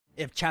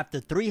if chapter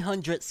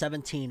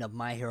 317 of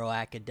My Hero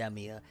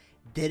Academia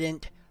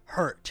didn't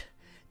hurt,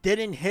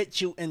 didn't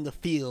hit you in the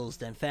feels,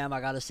 then fam,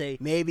 I gotta say,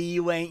 maybe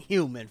you ain't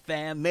human,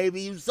 fam.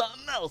 Maybe you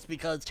something else,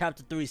 because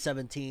chapter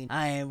 317,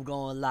 I ain't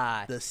gonna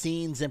lie, the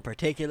scenes in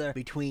particular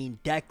between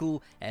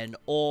Deku and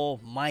All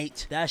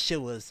Might, that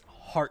shit was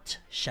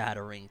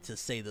heart-shattering, to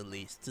say the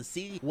least. To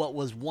see what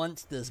was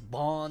once this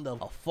bond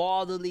of a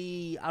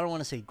fatherly, I don't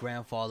want to say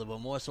grandfather, but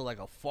more so like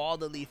a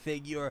fatherly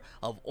figure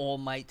of All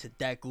Might to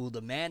Deku,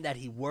 the man that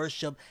he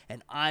worshipped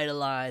and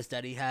idolized,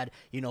 that he had,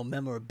 you know,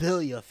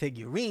 memorabilia,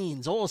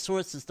 figurines, all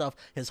sorts of stuff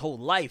his whole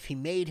life. He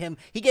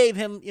gave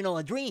him, you know,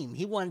 a dream.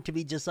 He wanted to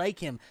be just like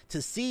him.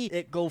 To see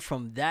it go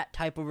from that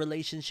type of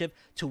relationship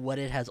to what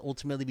it has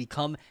ultimately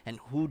become and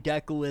who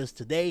Deku is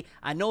today,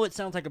 I know it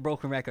sounds like a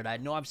broken record. I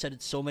know I've said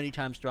it so many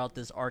times throughout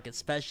this arc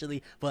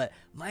especially, but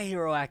My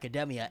Hero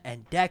Academia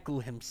and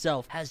Deku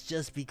himself has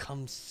just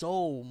become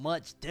so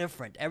much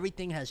different.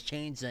 Everything has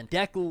changed, and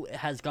Deku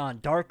has gone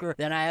darker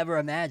than I ever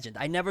imagined.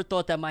 I never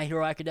thought that My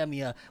Hero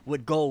Academia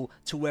would go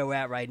to where we're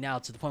at right now,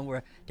 to the point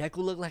where Deku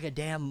looked like a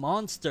damn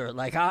monster.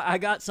 Like, I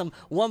got some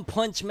One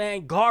Punch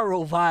Man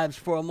Garo vibes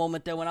for a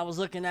moment there when I was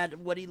looking at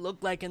what he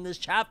looked like in this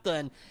chapter,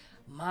 and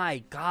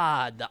my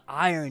god, the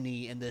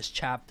irony in this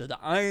chapter, the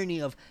irony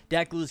of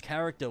Deku's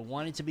character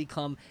wanting to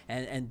become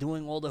and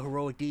doing all the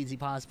heroic deeds he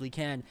possibly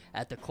can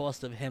at the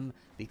cost of him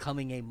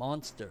becoming a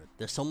monster.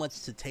 There's so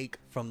much to take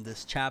from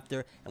this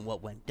chapter and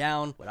what went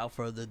down. Without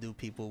further ado,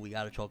 people, we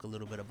gotta talk a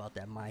little bit about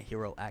that My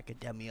Hero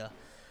Academia.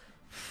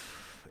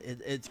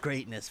 It's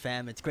greatness,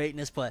 fam. It's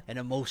greatness, but an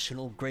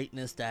emotional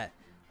greatness that,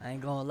 I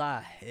ain't gonna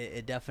lie,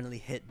 it definitely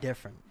hit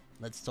different.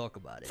 Let's talk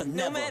about it.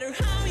 No matter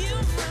how you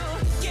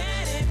move,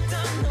 get it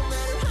done. No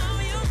matter how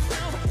you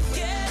move,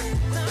 get it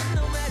done.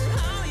 No matter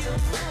how you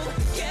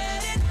move,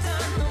 get it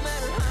done. No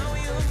matter how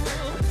you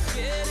move,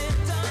 get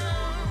it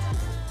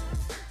done.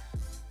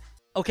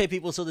 Okay,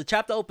 people, so the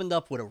chapter opened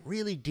up with a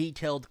really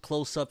detailed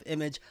close-up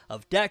image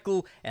of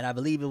Deku, and I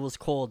believe it was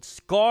called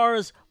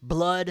Scars,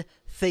 Blood,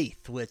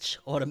 Faith, which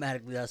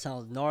automatically, that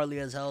sounds gnarly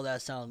as hell,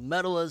 that sounds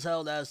metal as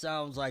hell, that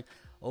sounds like,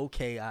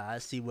 okay, I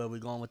see where we're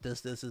going with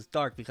this. This is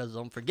dark, because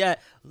don't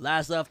forget,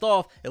 last left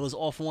off, it was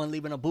All For One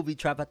leaving a booby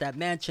trap at that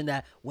mansion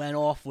that went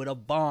off with a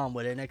bomb,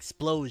 with an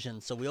explosion.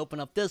 So we open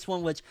up this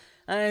one, which,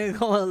 I ain't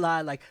gonna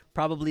lie, like,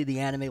 probably the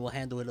anime will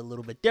handle it a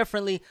little bit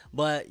differently,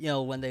 but, you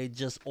know, when they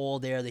just all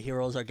there, the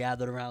heroes are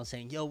gathered around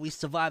saying, yo, we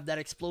survived that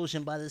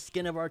explosion by the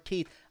skin of our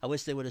teeth. I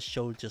wish they would have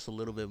showed just a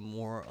little bit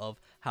more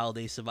of how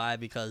they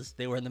survived, because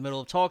they were in the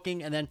middle of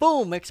talking, and then,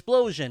 boom,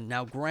 explosion.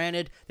 Now,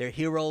 granted, they're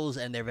heroes,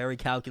 and they're very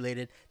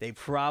calculated. They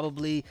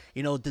probably,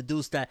 you know,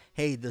 deduced that,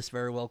 hey, this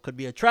very well could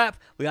be a trap.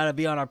 We gotta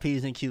be on our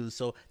P's and Q's.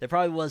 So there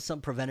probably was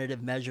some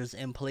preventative measures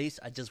in place.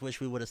 I just wish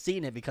we would have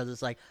seen it, because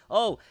it's like,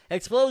 oh,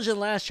 explosion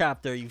last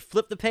chapter. You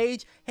flip the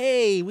page,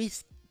 hey, we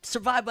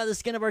survived by the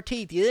skin of our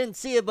teeth. You didn't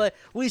see it, but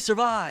we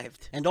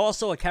survived. And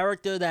also a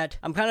character that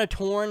I'm kind of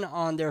torn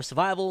on their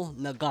survival,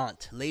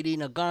 Nagant. Lady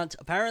Nagant,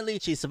 apparently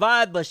she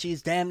survived, but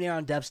she's damn near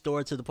on death's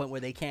door, to the point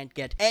where they can't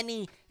get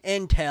any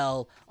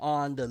intel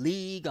on the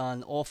League,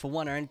 on All For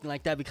One, or anything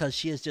like that, because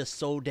she is just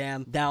so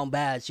damn down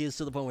bad. She is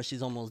to the point where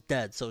she's almost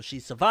dead. So she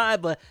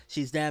survived, but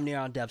she's damn near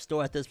on death's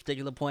door at this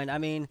particular point. I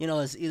mean, you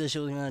know, it's either she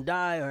was gonna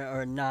die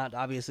or not.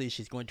 Obviously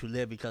she's going to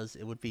live, because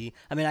it would be,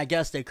 I mean, I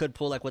guess they could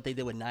pull like what they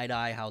did with Night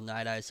Eye, how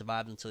Night Eye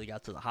survived until he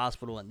got to the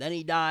hospital and then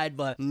he died.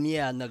 But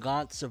yeah,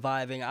 Nagant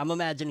surviving, I'm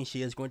imagining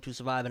she is going to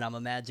survive, and I'm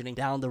imagining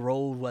down the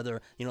road,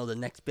 whether, you know, the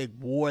next big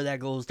war that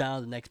goes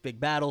down, the next big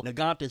battle,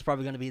 Nagant is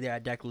probably going to be there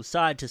at Deku's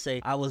side to say,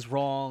 I was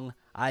wrong,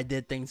 I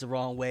did things the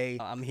wrong way,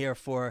 I'm here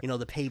for, you know,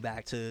 the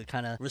payback, to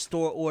kind of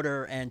restore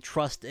order and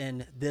trust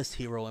in this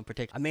hero in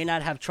particular. I may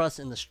not have trust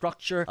in the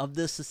structure of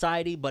this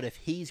society, but if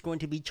he's going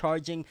to be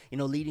charging, you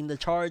know, leading the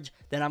charge,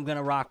 then I'm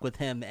gonna rock with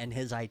him and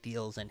his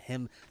ideals and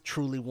him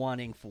truly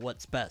wanting for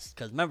what's best.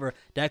 Because remember,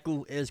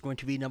 Deku is going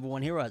to be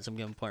 #1 hero at some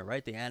given point,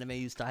 right? The anime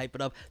used to hype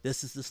it up.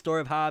 This is the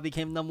story of how I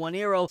became #1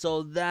 hero,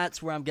 so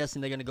that's where I'm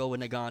guessing they're gonna go with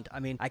Nagant. I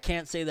mean, I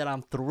can't say that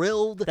I'm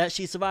thrilled that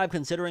she survived,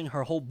 considering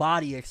her whole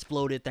body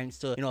exploded thanks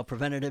to, you know, a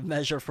preventative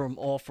measure from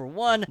All For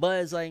One,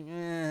 but it's like,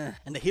 eh.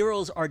 And the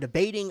heroes are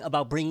debating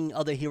about bringing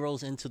other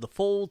heroes into the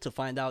fold to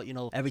find out, you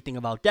know, everything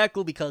about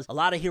Deku, because a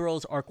lot of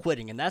heroes are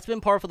quitting, and that's been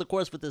par for the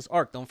course with this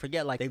arc. Don't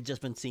forget, like, they've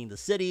just been seeing the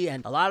city,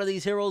 and a lot of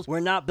these heroes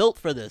were not built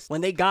for this.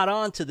 When they got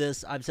onto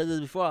this, I've said this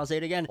before, I'll say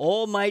it again,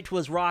 All Might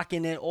was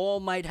rocking it,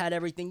 All Might had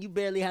everything, you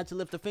barely had to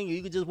lift a finger,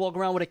 you could just walk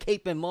around with a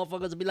cape and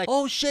motherfuckers would be like,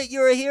 oh shit,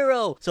 you're a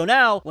hero. So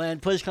now, when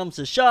push comes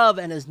to shove,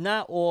 and it's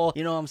not all,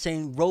 you know what I'm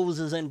saying,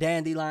 roses and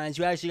dandelions,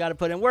 you actually got to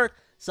put in work.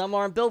 Some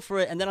aren't built for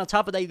it, and then on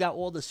top of that, you got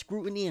all the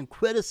scrutiny and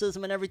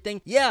criticism and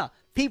everything. Yeah,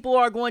 people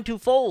are going to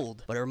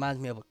fold. But it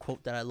reminds me of a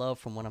quote that I love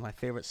from one of my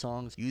favorite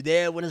songs. You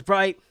there when it's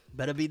bright,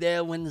 better be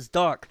there when it's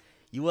dark.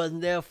 You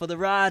wasn't there for the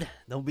ride,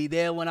 don't be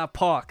there when I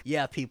park.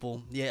 Yeah,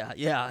 people. Yeah.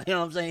 You know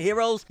what I'm saying?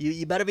 Heroes,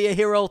 you better be a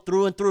hero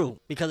through and through.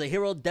 Because a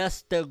hero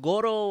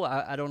Destegoro,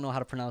 I don't know how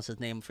to pronounce his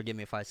name, forgive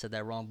me if I said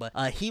that wrong, but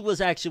he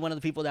was actually one of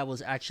the people that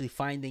was actually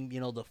finding, you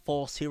know, the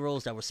false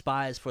heroes that were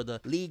spies for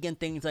the League and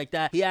things like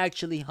that. He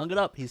actually hung it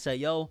up. He said,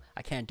 yo,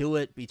 I can't do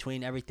it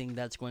between everything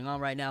that's going on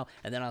right now.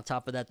 And then on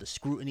top of that, the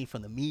scrutiny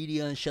from the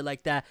media and shit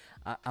like that.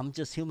 I'm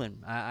just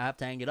human. I have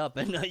to hang it up.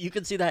 And you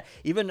can see that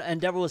even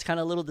Endeavor was kind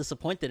of a little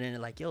disappointed in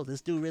it. Like, yo,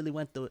 this dude really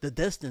went the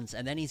distance.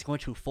 And then he's going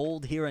to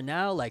fold here and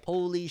now. Like,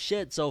 holy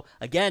shit. So,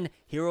 again,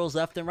 heroes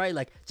left and right.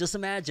 Like, just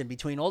imagine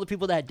between all the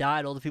people that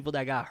died, all the people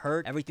that got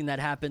hurt, everything that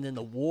happened in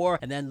the war,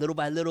 and then little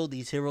by little,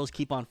 these heroes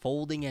keep on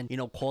folding and, you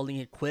know, calling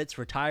it quits,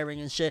 retiring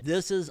and shit.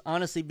 This is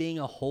honestly being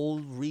a whole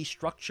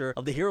restructure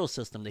of the hero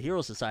system, the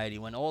hero society.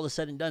 When all is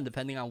said and done,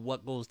 depending on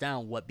what goes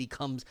down, what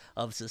becomes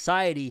of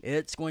society,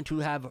 it's going to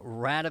have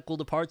radical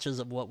departures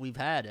of what we've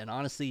had. And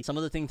honestly, some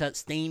of the things that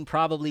Stain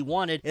probably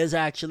wanted is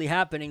actually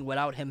happening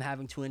without him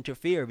having to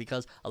interfere,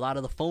 because a lot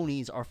of the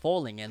phonies are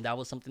falling, and that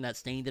was something that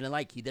Stain didn't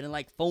like. He didn't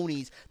like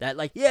phonies that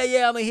like,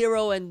 yeah, I'm a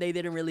hero, and they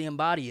didn't really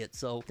embody it.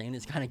 So Stain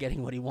is kind of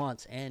getting what he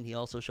wants, and he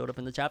also showed up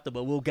in the chapter,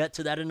 but we'll get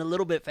to that in a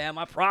little bit, fam,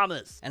 I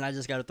promise. And I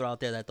just got to throw out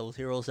there that those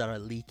heroes that are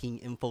leaking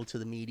info to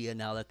the media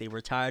now that they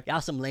retired,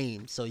 y'all some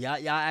lame. So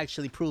y'all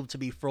actually proved to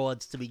be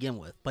frauds to begin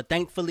with. But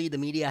thankfully, the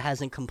media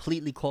hasn't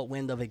completely caught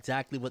wind of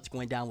exactly what's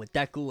going down with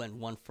Deku and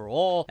One for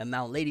All. And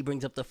Mount Lady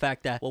brings up the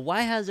fact that, well,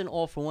 why hasn't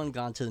All for One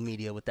gone to the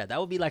media with that? That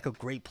would be like a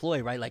great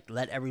ploy, right? Like,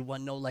 let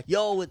everyone know, like,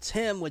 yo, it's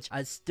him, which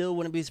I still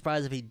wouldn't be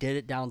surprised if he did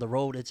it down the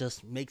road. It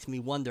just makes me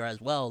wonder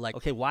as well, like,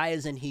 okay, why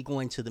isn't he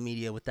going to the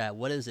media with that?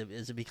 What is it?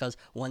 Is it because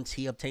once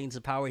he obtains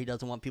the power, he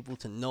doesn't want people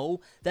to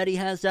know that he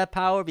has that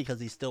power because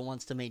he still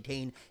wants to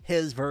maintain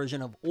his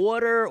version of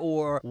order?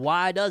 Or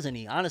why doesn't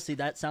he? Honestly,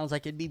 that sounds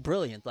like it'd be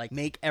brilliant. Like,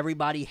 make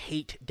everybody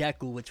hate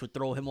Deku, which would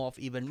throw him off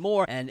even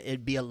more, and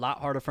it'd be a lot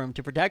harder for him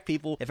to protect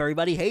people if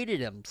everybody hated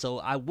him. So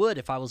I would,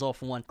 if I was All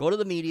for One, go to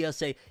the media,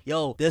 say,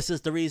 yo, this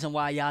is the reason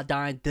why y'all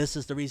dying, this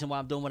is the reason why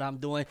I'm doing what I'm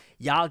doing,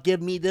 y'all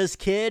give me this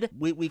kid,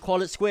 we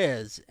call it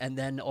squares. And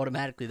then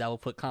automatically that will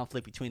put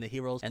conflict between the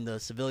heroes and the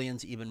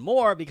civilians even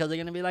more, because they're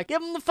gonna be like,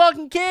 give him the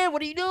fucking kid,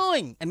 what are you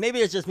doing? And maybe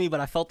it's just me, but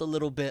I felt a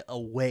little bit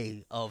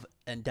away of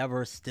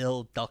Endeavor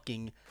still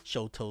ducking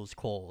Shoto's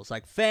calls.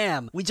 Like,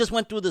 fam, we just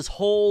went through this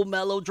whole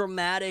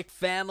melodramatic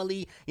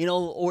family, you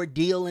know,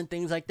 ordeal and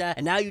things like that,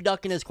 and now you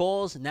ducking his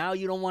calls. Now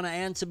you don't want to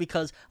answer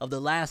because of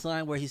the last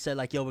line where he said,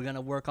 like, yo, we're gonna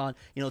work on,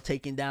 you know,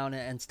 taking down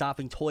and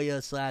stopping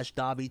Toya /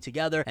 Dabi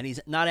together, and he's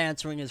not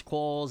answering his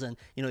calls, and,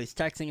 you know, he's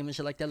texting him and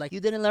shit like that. Like, you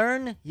didn't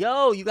learn?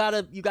 Yo, you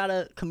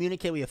gotta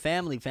communicate with your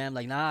family, fam.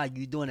 Like, nah,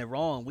 you doing it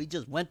wrong. We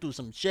just went through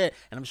some shit,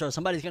 and I'm sure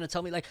somebody's gonna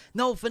tell me, like,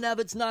 no,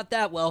 Fornever, it's not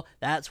that. Well,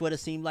 that's what it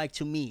seemed like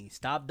to me.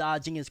 Stop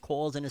dodging his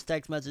calls and his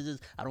text messages.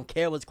 I don't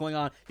care what's going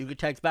on. You could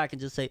text back and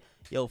just say,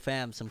 yo,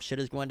 fam, some shit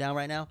is going down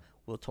right now.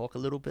 We'll talk a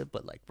little bit,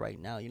 but like right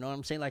now, you know what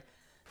I'm saying? Like,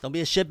 don't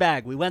be a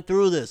shitbag. We went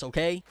through this,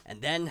 okay?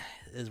 And then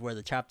is where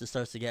the chapter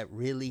starts to get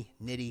really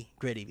nitty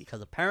gritty,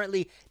 because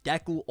apparently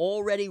Deku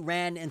already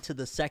ran into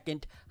the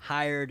second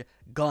hired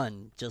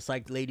gun. Just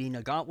like Lady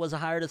Nagant was a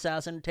hired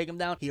assassin to take him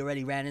down, he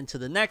already ran into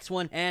the next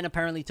one and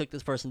apparently took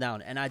this person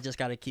down. And I just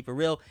gotta keep it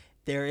real.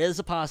 There is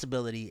a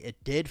possibility,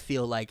 it did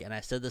feel like, and I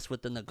said this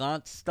with the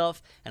Nagant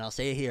stuff, and I'll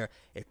say it here,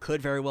 it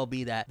could very well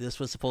be that this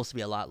was supposed to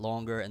be a lot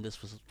longer, and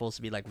this was supposed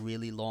to be like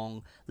really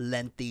long,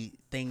 lengthy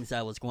things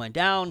that was going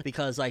down,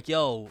 because like,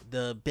 yo,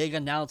 the big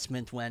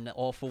announcement when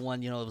All for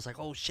One, you know, it was like,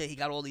 oh shit, he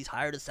got all these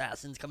hired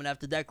assassins coming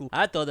after Deku.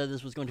 I thought that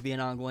this was going to be an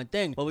ongoing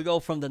thing, but we go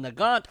from the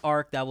Nagant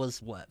arc that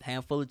was, what,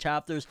 handful of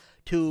chapters,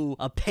 to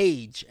a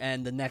page,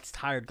 and the next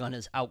hired gun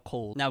is out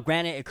cold. Now,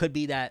 granted, it could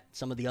be that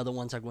some of the other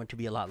ones are going to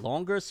be a lot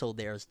longer, so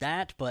there's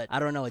that, but I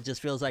don't know, it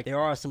just feels like there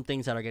are some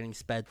things that are getting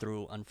sped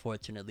through,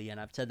 unfortunately, and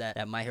I've said that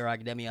at My Hero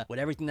Academia, with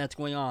everything that's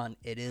going on,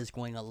 it is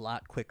going a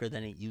lot quicker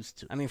than it used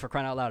to. I mean, for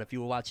crying out loud, if you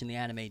were watching the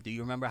anime, do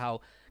you remember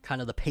how kind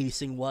of the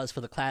pacing was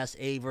for the Class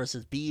A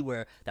versus B,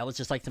 where that was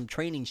just like some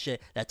training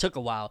shit that took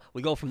a while?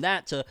 We go from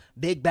that to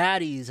big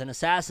baddies and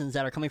assassins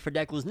that are coming for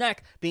Deku's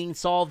neck being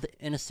solved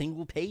in a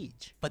single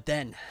page. But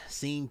then,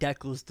 seeing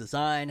Deku's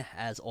design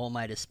as All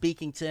Might is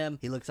speaking to him,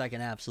 he looks like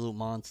an absolute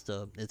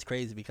monster. It's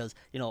crazy because,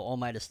 you know, All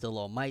Might is still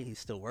All Might. He's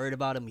still worried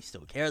about him. He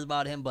still cares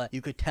about him, but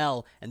you could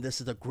tell, and this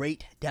is a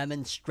great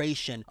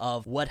demonstration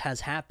of what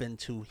has happened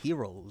to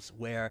heroes,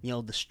 where, you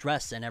know, the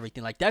stress and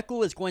everything. Like,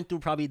 Deku is going through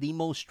probably the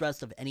most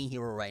stress of any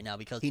hero right now,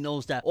 because he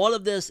knows that all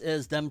of this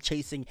is them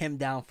chasing him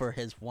down for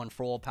his One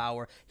for All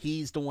power.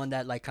 He's the one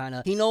that, like, kind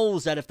of, he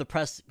knows that if the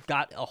press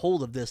got a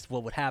hold of this,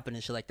 what would happen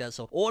and shit like that.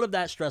 So all of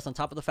that stress, on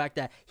top of the fact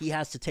that he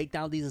has to take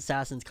down these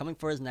assassins coming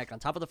for his neck, on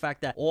top of the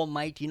fact that All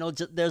Might, you know,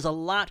 there's a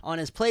lot on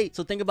his plate.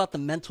 So think about the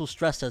mental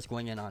stress that's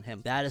going in on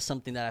him. That is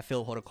something that I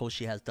feel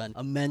Horikoshi has done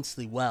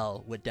immensely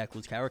well with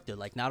Deku's character.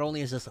 Like, not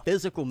only is this a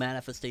physical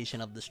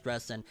manifestation of the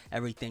stress and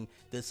everything,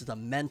 this is a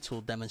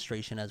mental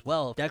demonstration as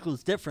well.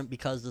 Deku's different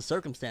because the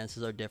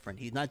circumstances are are different.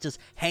 He's not just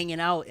hanging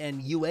out in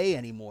UA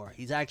anymore.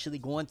 He's actually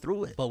going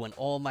through it. But when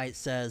All Might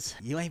says,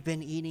 "You ain't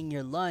been eating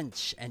your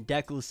lunch," and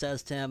Deku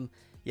says to him,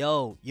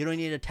 "Yo, you don't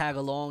need to tag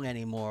along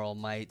anymore, All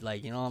Might.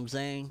 Like, you know what I'm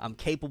saying? I'm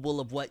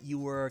capable of what you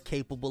were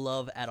capable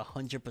of at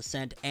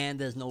 100%, and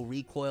there's no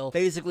recoil."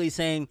 Basically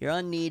saying, you're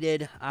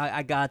unneeded.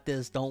 I got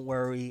this. Don't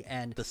worry.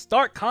 And the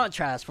stark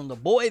contrast from the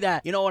boy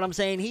that, you know what I'm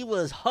saying? He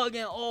was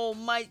hugging All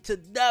Might to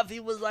death. He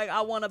was like, "I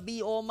want to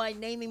be All Might,"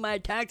 naming my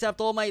attacks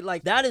after All Might.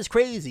 Like, that is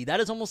crazy. That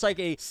is almost like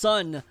a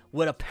son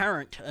with a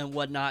parent and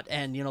whatnot,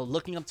 and, you know,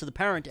 looking up to the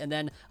parent, and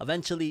then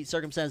eventually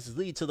circumstances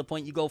lead to the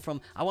point you go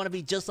from, "I want to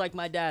be just like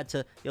my dad,"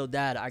 to, "Yo,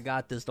 Dad, I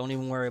got this. Don't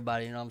even worry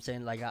about it." You know what I'm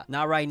saying? Like,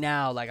 not right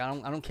now. Like, I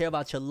don't care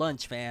about your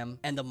lunch, fam.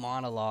 And the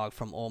monologue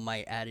from All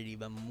Might added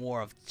even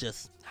more of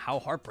just how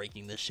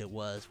heartbreaking this shit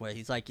was, where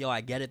he's like, "Yo,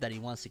 I get it that he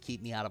wants to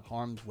keep me out of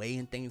harm's way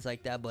and things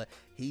like that, but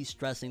he's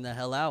stressing the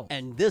hell out."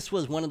 And this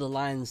was one of the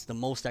lines the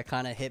most that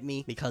kind of hit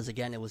me, because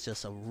again, it was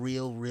just a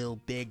real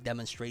big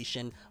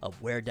demonstration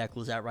of where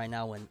Deku's at right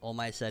now. When All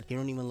Might said, "He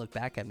don't even look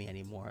back at me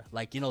anymore."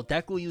 Like, you know,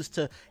 Deku used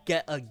to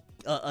get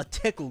a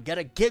tickle, get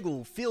a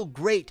giggle, feel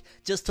great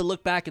just to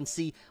look back and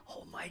see,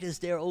 "All Might is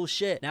there, oh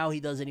shit." Now he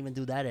doesn't even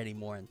do that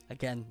anymore. And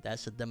again,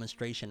 that's a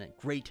demonstration and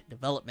great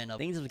development of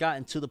things have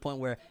gotten to the point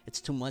where it's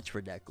too much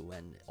for Deku,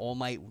 and All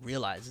Might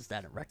realizes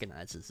that and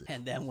recognizes it.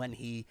 And then when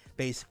he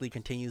basically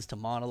continues to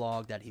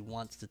monologue that he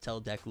wants to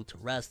tell Deku to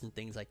rest and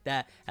things like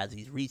that, as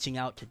he's reaching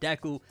out to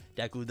Deku,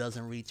 Deku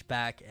doesn't reach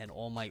back, and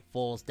All Might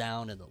falls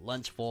down and the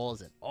lunch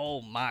falls, and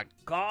oh my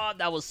god,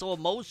 that was so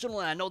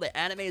emotional. And I know the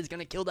anime is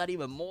gonna kill that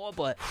even more,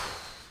 but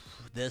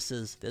this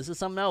is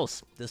something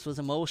else. This was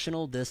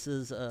emotional. This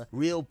is a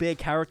real big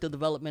character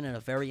development in a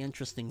very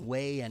interesting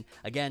way. And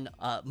again,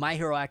 My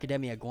Hero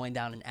Academia going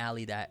down an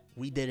alley that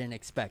we didn't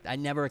expect. I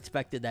never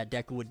expected that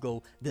Deku would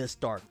go this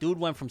dark. Dude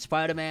went from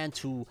Spider-Man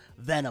to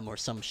Venom or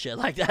some shit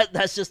like that.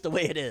 That's just the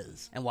way it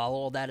is. And while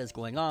all that is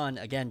going on,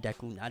 again,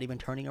 Deku not even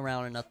turning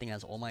around or nothing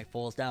as All Might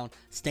falls down.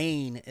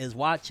 Stain is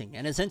watching,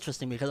 and it's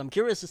interesting because I'm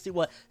curious to see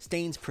what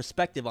Stain's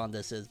perspective on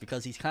this is,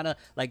 because he's kind of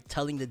like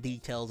telling the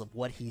details of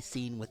what he's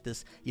seen with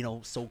this, you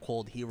know,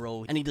 so-called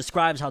hero. And he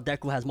describes how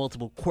Deku has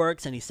multiple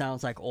quirks, and he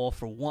sounds like All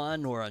For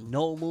One or a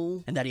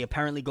Nomu, and that he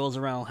apparently goes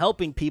around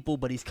helping people,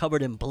 but he's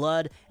covered in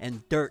blood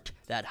and dirt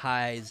that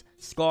hides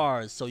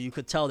scars. So you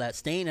could tell that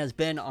Stain has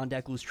been on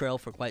Deku's trail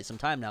for quite some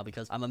time now,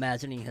 because I'm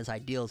imagining his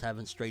ideals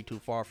haven't strayed too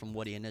far from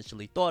what he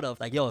initially thought of.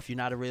 Like, yo, if you're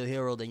not a real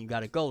hero, then you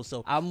gotta go.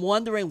 So I'm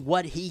wondering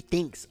what he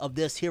thinks of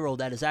this hero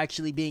that is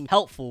actually being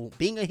helpful,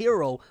 being a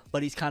hero,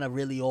 but he's kind of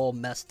really all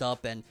messed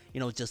up and, you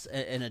know, just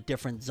in a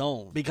different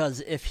zone. Because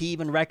if he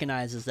even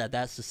recognizes that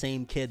that's the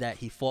same kid that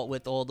he fought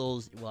with all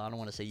those, well, I don't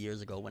want to say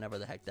years ago, whenever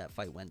the heck that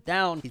fight went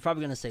down, he's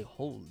probably gonna say,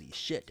 "Holy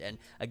shit." And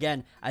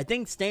again, I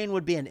think Stain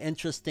would be an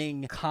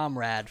interesting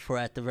comrade for,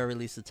 at the very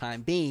least, the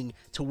time being,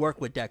 to work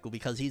with Deku,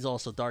 because he's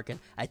also dark. And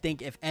I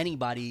think if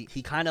anybody,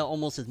 he kind of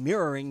almost is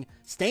mirroring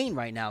Stain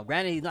right now.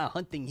 Granted, he's not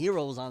hunting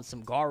heroes on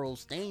some Garo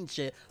Stain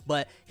shit,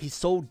 but he's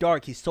so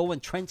dark, he's so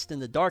entrenched in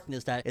the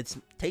darkness that it's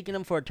taking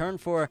him for a turn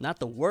for not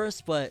the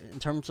worst, but in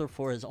terms of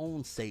for his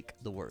own sake,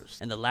 the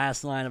worst. And the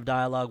last line of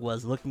dialogue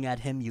was, "Looking at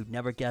him, you'd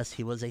never guess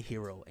he was a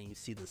hero." And you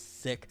see the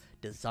sick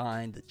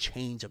design, the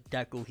change of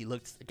Deku. He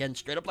looks, again,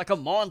 straight up like a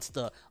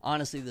monster.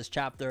 Honestly, this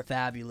chapter,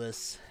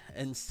 fabulous,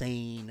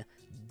 insane,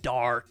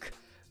 dark,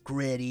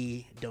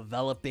 gritty,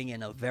 developing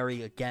in a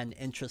very, again,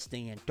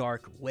 interesting and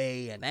dark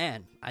way. And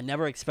man, I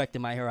never expected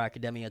My Hero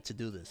Academia to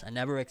do this. I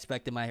never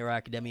expected My Hero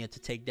Academia to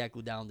take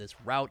Deku down this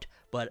route,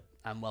 but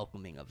I'm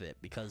welcoming of it,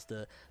 because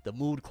the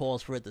mood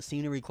calls for it, the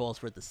scenery calls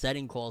for it, the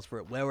setting calls for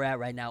it, where we're at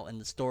right now, and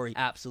the story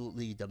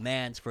absolutely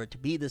demands for it to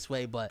be this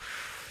way. But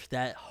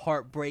that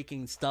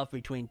heartbreaking stuff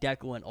between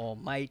Deku and All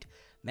Might,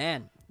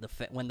 man,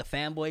 when the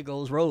fanboy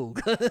goes rogue.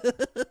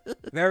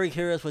 Very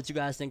curious what you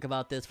guys think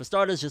about this. For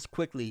starters, just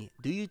quickly,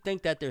 do you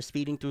think that they're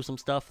speeding through some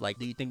stuff? Like,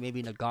 do you think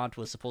maybe Nagant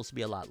was supposed to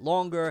be a lot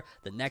longer?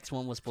 The next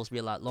one was supposed to be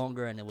a lot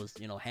longer, and it was,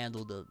 you know,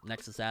 handled the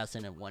next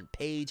assassin in one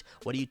page.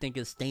 What do you think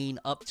is Stain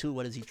up to?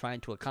 What is he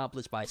trying to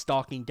accomplish by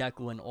stalking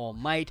Deku and All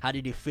Might? How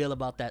did you feel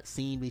about that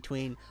scene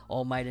between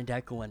All Might and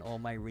Deku when All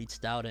Might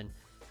reached out and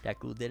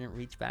Deku didn't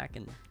reach back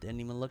and didn't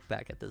even look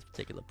back at this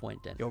particular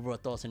point? And your overall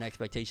thoughts and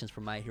expectations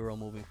for My Hero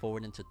moving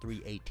forward into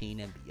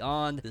 318 and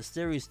beyond. This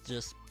series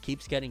just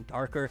keeps getting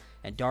darker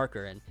and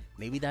darker, and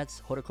maybe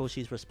that's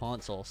Horikoshi's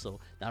response also,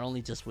 not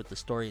only just with the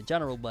story in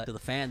general, but to the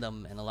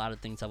fandom and a lot of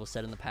things that was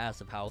said in the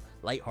past of how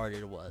lighthearted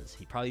it was.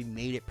 He probably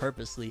made it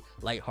purposely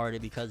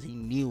lighthearted because he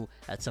knew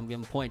at some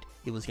given point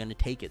he was going to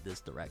take it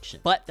this direction.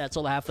 But that's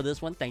all I have for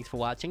this one. Thanks for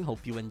watching.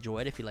 Hope you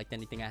enjoyed. If you liked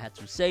anything I had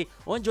to say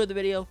or enjoyed the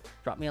video,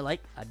 drop me a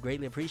like. I'd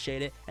greatly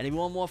appreciate it. And if you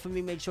want more from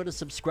me, make sure to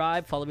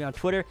subscribe, follow me on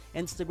Twitter,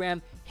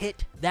 Instagram,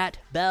 hit that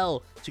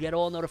bell to get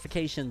all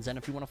notifications. And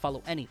if you want to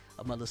follow any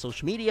of my other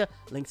social media,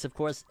 links of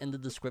course in the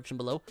description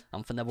below.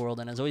 I'm ForneverWorld,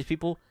 and as always,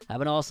 people,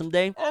 have an awesome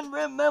day, and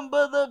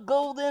remember the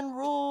golden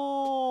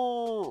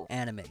rule: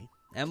 anime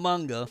and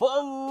manga for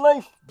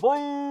life, boy.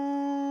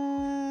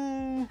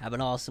 Have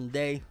an awesome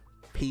day.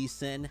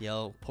 peace in.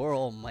 Yo, poor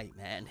All Might,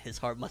 man. His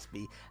heart must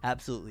be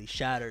absolutely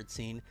shattered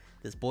seeing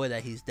this boy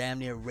that he's damn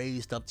near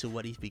raised up to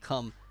what he's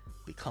become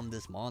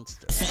this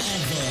monster. So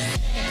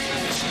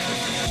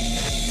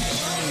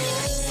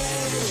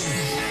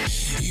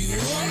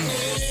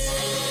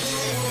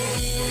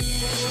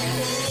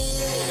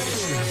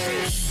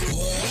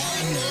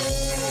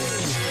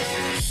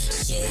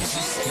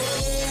just go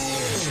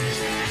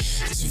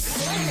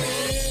to